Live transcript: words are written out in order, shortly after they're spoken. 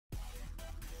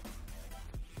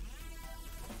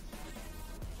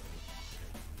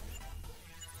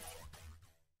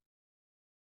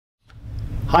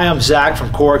Hi, I'm Zack from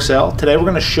CoreXcell. Today we're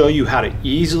going to show you how to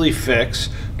easily fix,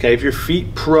 okay, if your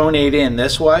feet pronate in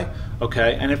this way,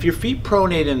 okay, and if your feet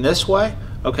pronate in this way,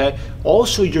 okay,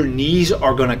 also your knees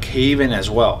are going to cave in as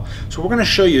well. So we're going to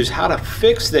show you is how to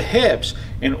fix the hips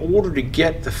in order to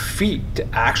get the feet to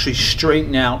actually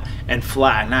straighten out and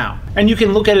flatten out. And you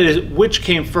can look at it as which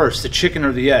came first, the chicken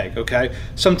or the egg, okay?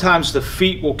 Sometimes the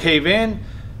feet will cave in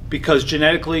because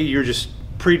genetically you're just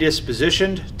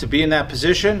predispositioned to be in that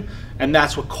position, and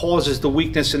that's what causes the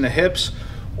weakness in the hips.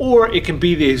 Or it can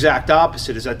be the exact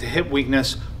opposite, is that the hip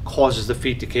weakness causes the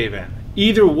feet to cave in.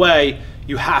 Either way,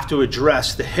 you have to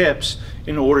address the hips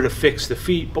in order to fix the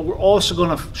feet, but we're also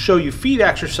going to show you feet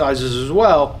exercises as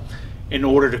well in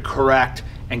order to correct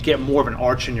and get more of an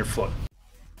arch in your foot.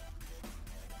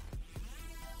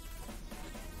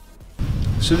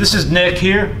 So this is Nick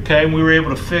here, okay, and we were able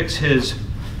to fix his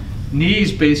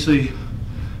knees. Basically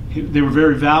they were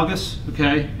very valgus,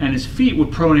 okay, and his feet would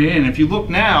pronate in. If you look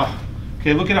now,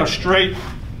 okay, look at how straight,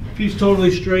 feet's totally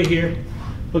straight here.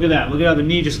 Look at that, look at how the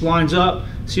knee just lines up.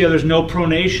 See how there's no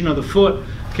pronation of the foot,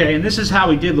 okay, and this is how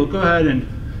he did look. Go ahead, and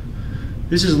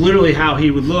this is literally how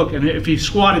he would look. And if he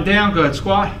squatted down, go ahead,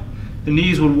 squat, the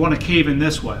knees would want to cave in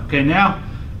this way. Okay, now,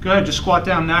 go ahead, just squat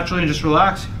down naturally and just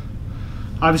relax.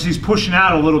 Obviously he's pushing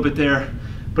out a little bit there,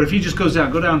 but if he just goes down,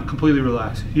 go down completely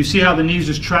relaxed. You see how the knees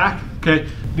just track, okay?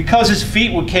 Because his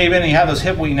feet would cave in and he had those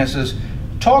hip weaknesses,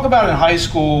 talk about in high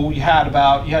school, you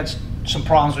had some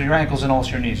problems with your ankles and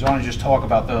also your knees. Why don't you just talk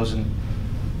about those? And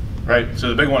right, so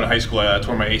the big one in high school, I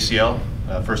tore my ACL,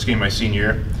 first game of my senior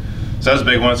year. So that was a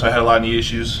big one, so I had a lot of knee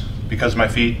issues because of my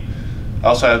feet. I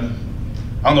also had,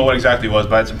 I don't know what exactly it was,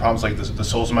 but I had some problems like the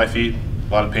soles of my feet,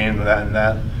 a lot of pain with that,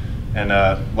 and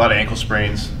a lot of ankle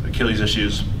sprains, Achilles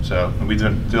issues. So we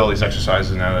did all these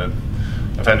exercises, and now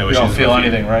I've had no issues. You don't feel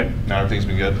anything, right? No, everything's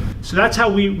been good. So that's how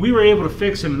we were able to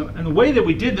fix him. And the way that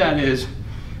we did that is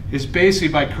basically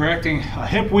by correcting a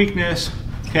hip weakness,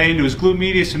 okay, into his glute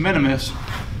medius and minimus.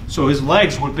 So his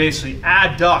legs would basically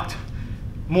adduct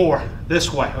more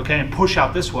this way, okay, and push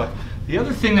out this way. The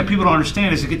other thing that people don't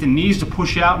understand is to get the knees to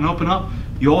push out and open up,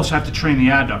 you also have to train the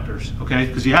adductors, okay?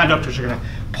 Because the adductors are gonna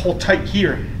pull tight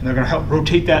here and they're gonna help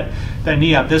rotate that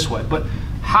knee out this way. But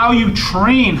how you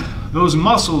train those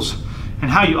muscles and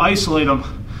how you isolate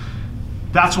them,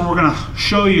 that's what we're gonna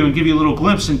show you and give you a little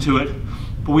glimpse into it.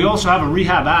 But we also have a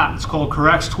rehab app, it's called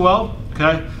CoreXcell,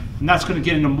 okay? And that's gonna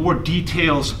get into more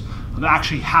details of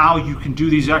actually how you can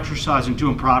do these exercises and do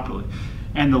them properly.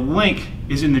 And the link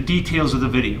is in the details of the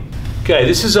video. Okay,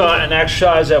 this is an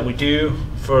exercise that we do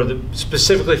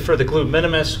specifically for the glute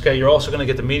minimus. Okay, you're also going to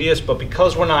get the medius, but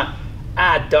because we're not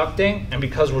adducting and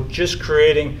because we're just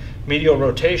creating medial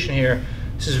rotation here,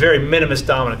 this is very minimus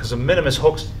dominant because the minimus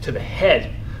hooks to the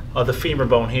head of the femur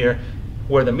bone here,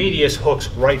 where the medius hooks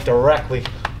right directly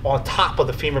on top of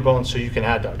the femur bone so you can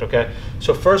adduct, okay?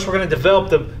 So first we're going to develop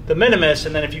the minimus,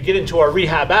 and then if you get into our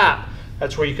rehab app,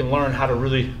 that's where you can learn how to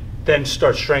really then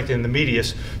start strengthening the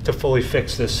medius to fully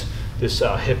fix this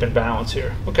hip imbalance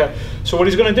here. Okay, so what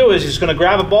he's going to do is he's going to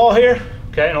grab a ball here,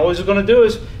 okay, and all he's going to do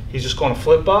is he's just going to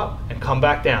flip up and come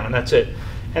back down, and that's it.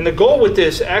 And the goal with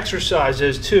this exercise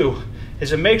is to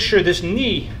make sure this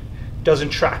knee doesn't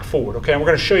track forward, okay? And we're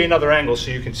going to show you another angle so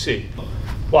you can see.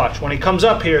 Watch, when he comes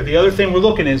up here, the other thing we're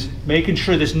looking is making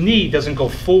sure this knee doesn't go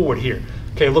forward here.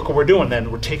 Okay, look what we're doing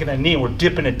then. We're taking that knee and we're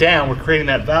dipping it down, we're creating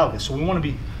that valgus. So we want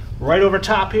to be right over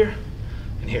top here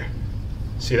and here.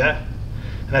 See that?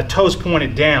 And that toe's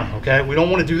pointed down, okay? We don't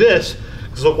want to do this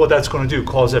because look what that's going to do,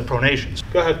 cause that pronation. So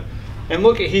go ahead and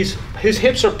look at his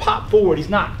hips are popped forward. He's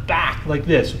not back like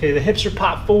this, okay? The hips are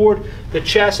popped forward, the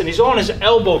chest, and he's on his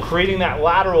elbow creating that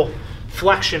lateral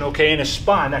flexion, okay, in his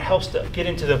spine. That helps to get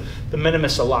into the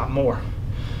minimus a lot more.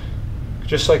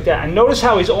 Just like that. And notice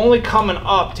how he's only coming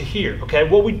up to here, okay?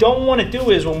 What we don't want to do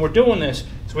is when we're doing this,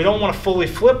 so we don't want to fully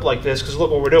flip like this because look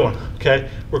what we're doing, okay?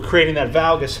 We're creating that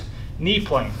valgus knee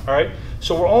plane, all right?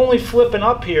 So we're only flipping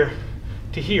up here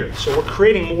to here. So we're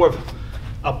creating more of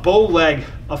a bow leg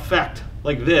effect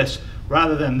like this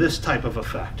rather than this type of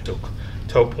effect. So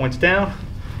toe points down,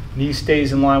 knee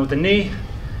stays in line with the knee,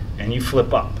 and you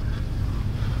flip up.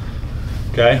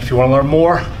 Okay, if you want to learn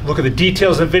more, look at the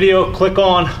details in the video, click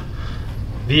on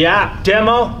the app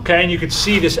demo, okay, and you can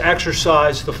see this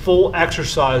exercise, the full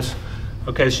exercise,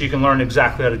 okay, so you can learn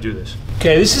exactly how to do this.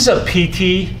 Okay, this is a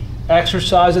PT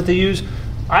exercise that they use.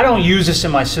 I don't use this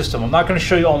in my system. I'm not going to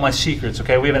show you all my secrets,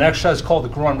 okay? We have an exercise called the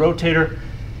groin rotator.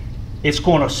 It's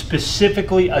going to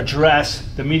specifically address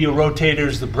the medial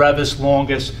rotators, the brevis,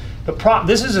 longus.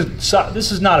 This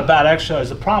is not a bad exercise.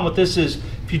 The problem with this is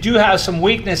if you do have some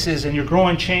weaknesses in your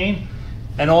groin chain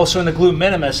and also in the glute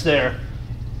minimus there,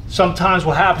 sometimes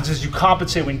what happens is you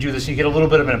compensate when you do this and you get a little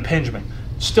bit of an impingement.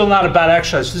 Still not a bad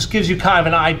exercise. This gives you kind of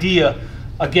an idea,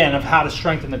 again, of how to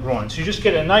strengthen the groin. So you just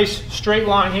get a nice straight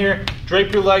line here,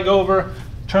 drape your leg over,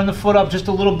 turn the foot up just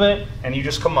a little bit, and you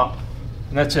just come up.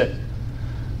 And that's it.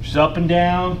 Just up and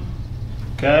down,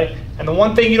 okay? And the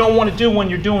one thing you don't want to do when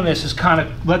you're doing this is kind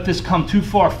of let this come too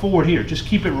far forward here. Just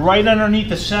keep it right underneath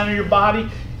the center of your body.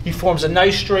 He forms a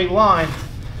nice straight line,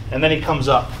 and then he comes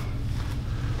up.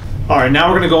 All right, now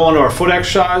we're going to go on to our foot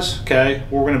exercise, okay?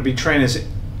 We're going to be training this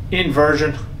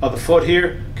inversion of the foot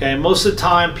here, okay? Most of the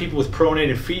time, people with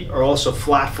pronated feet are also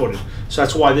flat-footed. So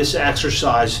that's why this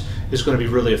exercise is going to be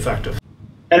really effective.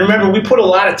 And remember, we put a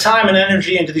lot of time and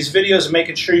energy into these videos,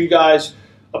 making sure you guys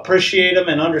appreciate them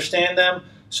and understand them.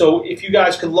 So if you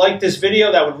guys could like this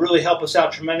video, that would really help us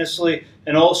out tremendously.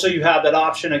 And also you have that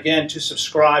option again to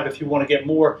subscribe if you want to get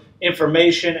more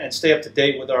information and stay up to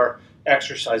date with our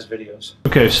exercise videos.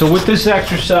 Okay, so with this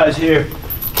exercise here,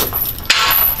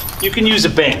 you can use a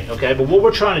band, okay? But what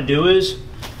we're trying to do is,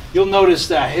 you'll notice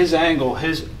that his ankle,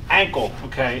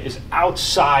 okay, is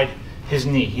outside his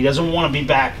knee. He doesn't want to be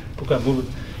back, okay, move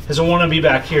it. He doesn't want to be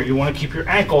back here. You want to keep your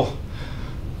ankle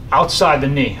outside the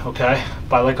knee, okay,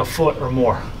 by like a foot or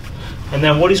more. And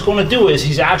then what he's going to do is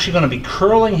he's actually going to be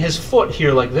curling his foot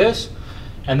here like this,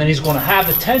 and then he's going to have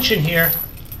the tension here.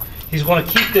 He's going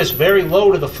to keep this very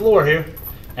low to the floor here,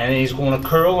 and he's going to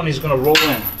curl and he's going to roll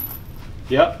in.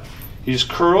 Yep, he just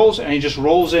curls and he just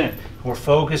rolls in. We're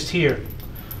focused here,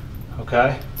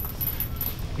 okay,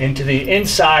 into the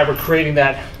inside. We're creating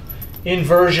that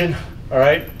inversion, all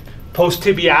right,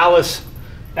 post-tibialis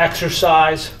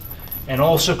exercise, and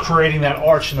also creating that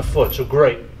arch in the foot. So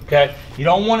great, okay? You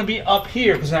don't want to be up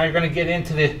here because now you're going to get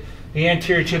into the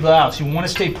anterior tibialis. You want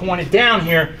to stay pointed down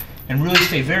here and really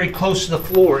stay very close to the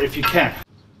floor if you can.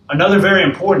 Another very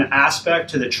important aspect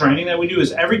to the training that we do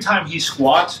is every time he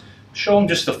squats, show him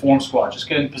just the form squat. Just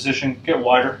get in position, get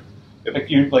wider.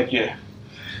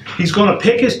 He's going to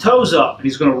pick his toes up and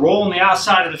he's going to roll on the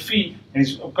outside of the feet. And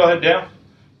he's, go ahead, down.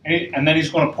 And then he's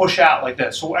going to push out like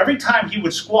that. So every time he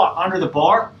would squat under the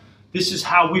bar, this is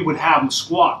how we would have him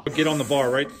squat. Get on the bar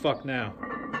right the fuck now.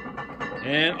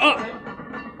 And up.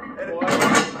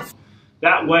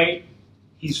 That way,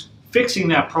 he's fixing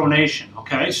that pronation,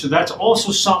 okay? So that's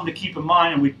also something to keep in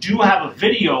mind. And we do have a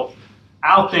video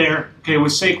out there, okay,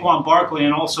 with Saquon Barkley,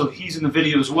 and also he's in the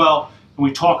video as well. And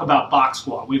we talk about box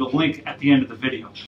squat. We have a link at the end of the video.